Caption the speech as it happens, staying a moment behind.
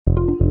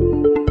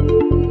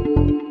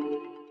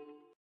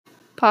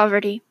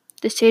Poverty,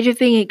 the stage of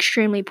being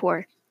extremely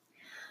poor.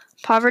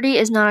 Poverty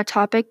is not a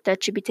topic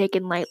that should be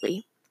taken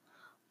lightly.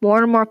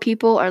 More and more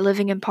people are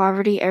living in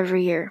poverty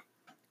every year.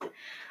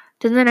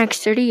 In the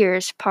next 30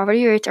 years,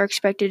 poverty rates are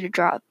expected to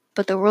drop,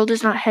 but the world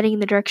is not heading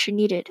in the direction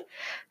needed,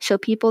 so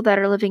people that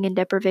are living in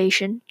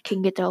deprivation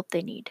can get the help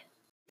they need.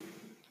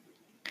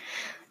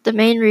 The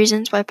main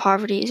reasons why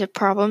poverty is a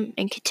problem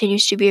and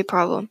continues to be a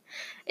problem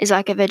is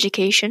lack of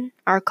education,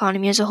 our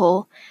economy as a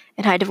whole,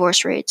 and high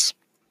divorce rates.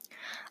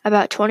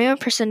 About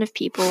 21% of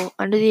people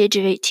under the age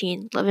of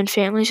 18 live in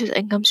families with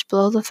incomes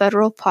below the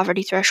federal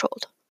poverty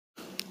threshold.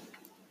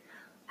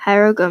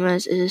 Jairo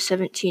Gomez is a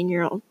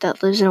 17-year-old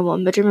that lives in a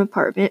one-bedroom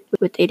apartment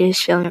with 8 of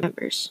his family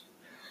members.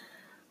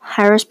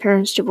 Jairo's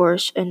parents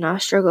divorced and now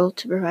struggle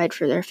to provide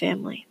for their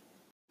family.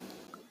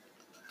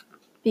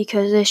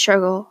 Because they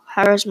struggle,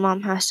 Jairo's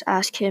mom has to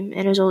ask him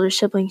and his older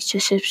siblings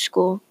to skip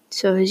school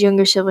so his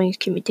younger siblings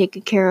can be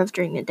taken care of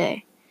during the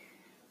day.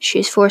 She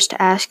is forced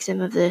to ask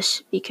them of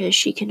this because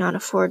she cannot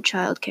afford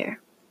childcare.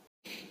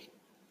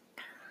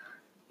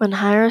 When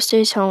Jairo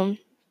stays home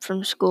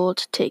from school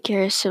to take care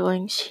of his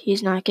siblings, he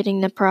is not getting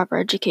the proper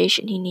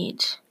education he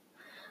needs.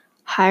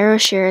 Jairo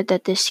shared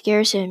that this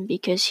scares him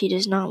because he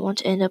does not want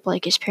to end up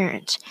like his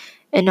parents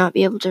and not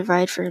be able to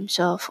provide for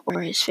himself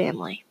or his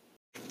family.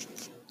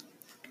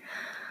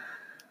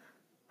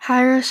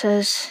 Jairo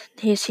says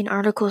he has seen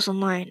articles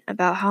online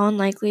about how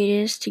unlikely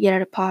it is to get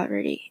out of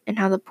poverty and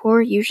how the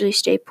poor usually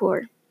stay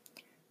poor.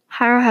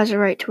 Jairo has a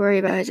right to worry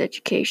about his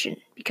education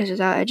because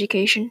without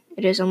education,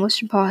 it is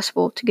almost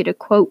impossible to get a,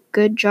 quote,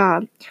 good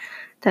job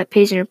that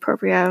pays an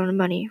appropriate amount of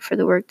money for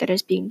the work that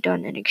is being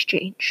done in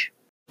exchange.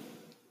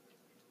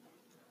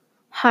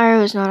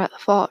 Jairo is not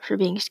at fault for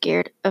being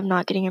scared of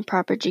not getting a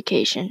proper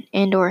education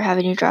and or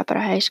having to drop out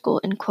of high school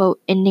and, quote,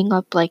 ending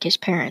up like his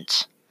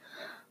parents.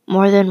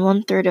 More than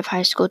 1/3 of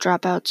high school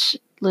dropouts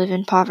live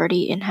in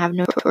poverty and have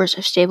no source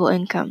of stable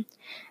income,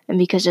 and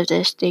because of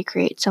this, they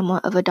create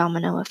somewhat of a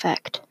domino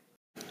effect.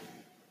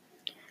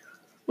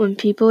 When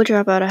people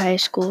drop out of high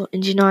school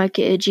and do not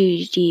get a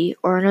GED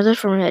or another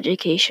form of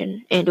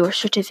education and or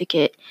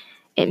certificate,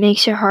 it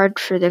makes it hard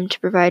for them to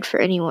provide for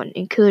anyone,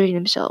 including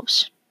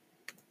themselves.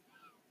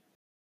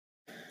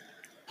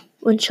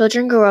 When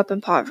children grow up in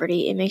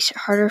poverty, it makes it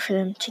harder for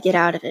them to get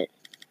out of it.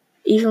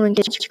 Even when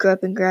kids grow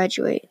up and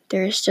graduate,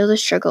 there is still the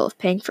struggle of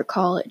paying for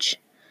college.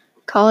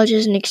 College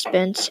is an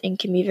expense and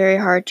can be very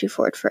hard to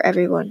afford for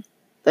everyone,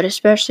 but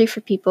especially for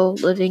people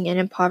living in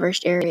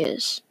impoverished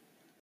areas.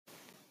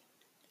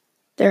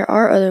 There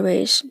are other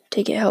ways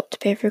to get help to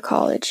pay for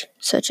college,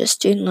 such as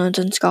student loans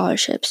and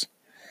scholarships,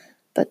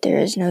 but there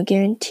is no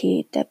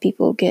guarantee that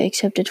people will get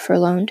accepted for a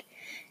loan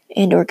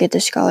and or get the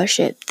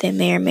scholarship they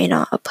may or may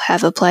not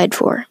have applied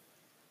for.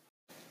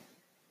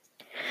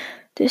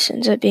 This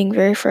ends up being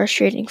very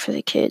frustrating for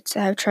the kids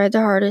that have tried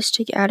their hardest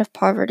to get out of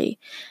poverty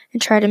and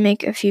try to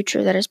make a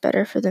future that is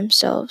better for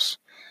themselves,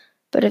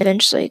 but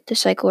eventually the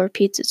cycle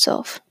repeats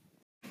itself.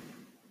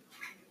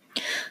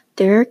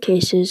 There are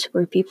cases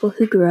where people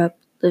who grew up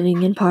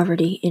living in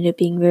poverty end up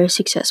being very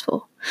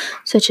successful,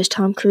 such as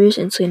Tom Cruise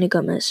and Selena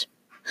Gomez.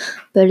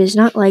 But it is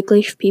not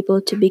likely for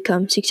people to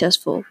become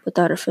successful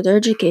without a further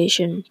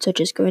education, such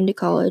as going to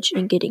college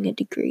and getting a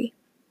degree.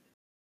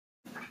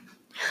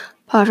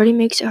 Poverty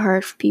makes it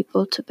hard for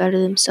people to better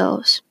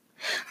themselves,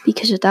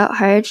 because without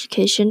higher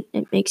education,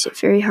 it makes it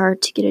very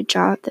hard to get a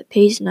job that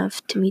pays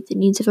enough to meet the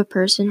needs of a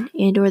person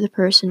and or the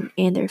person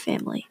and their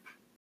family.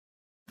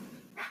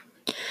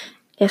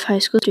 If high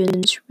school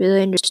students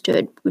really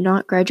understood what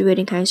not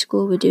graduating high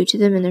school would do to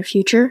them in their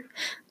future,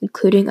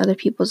 including other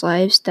people's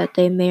lives that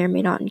they may or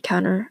may not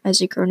encounter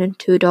as a grown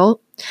into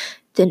adult,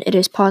 then it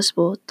is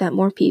possible that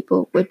more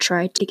people would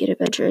try to get a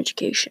better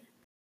education.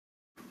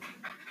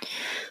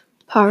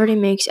 Poverty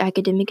makes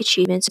academic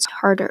achievements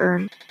hard to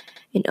earn,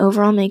 and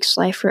overall makes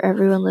life for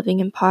everyone living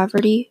in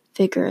poverty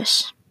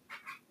vigorous.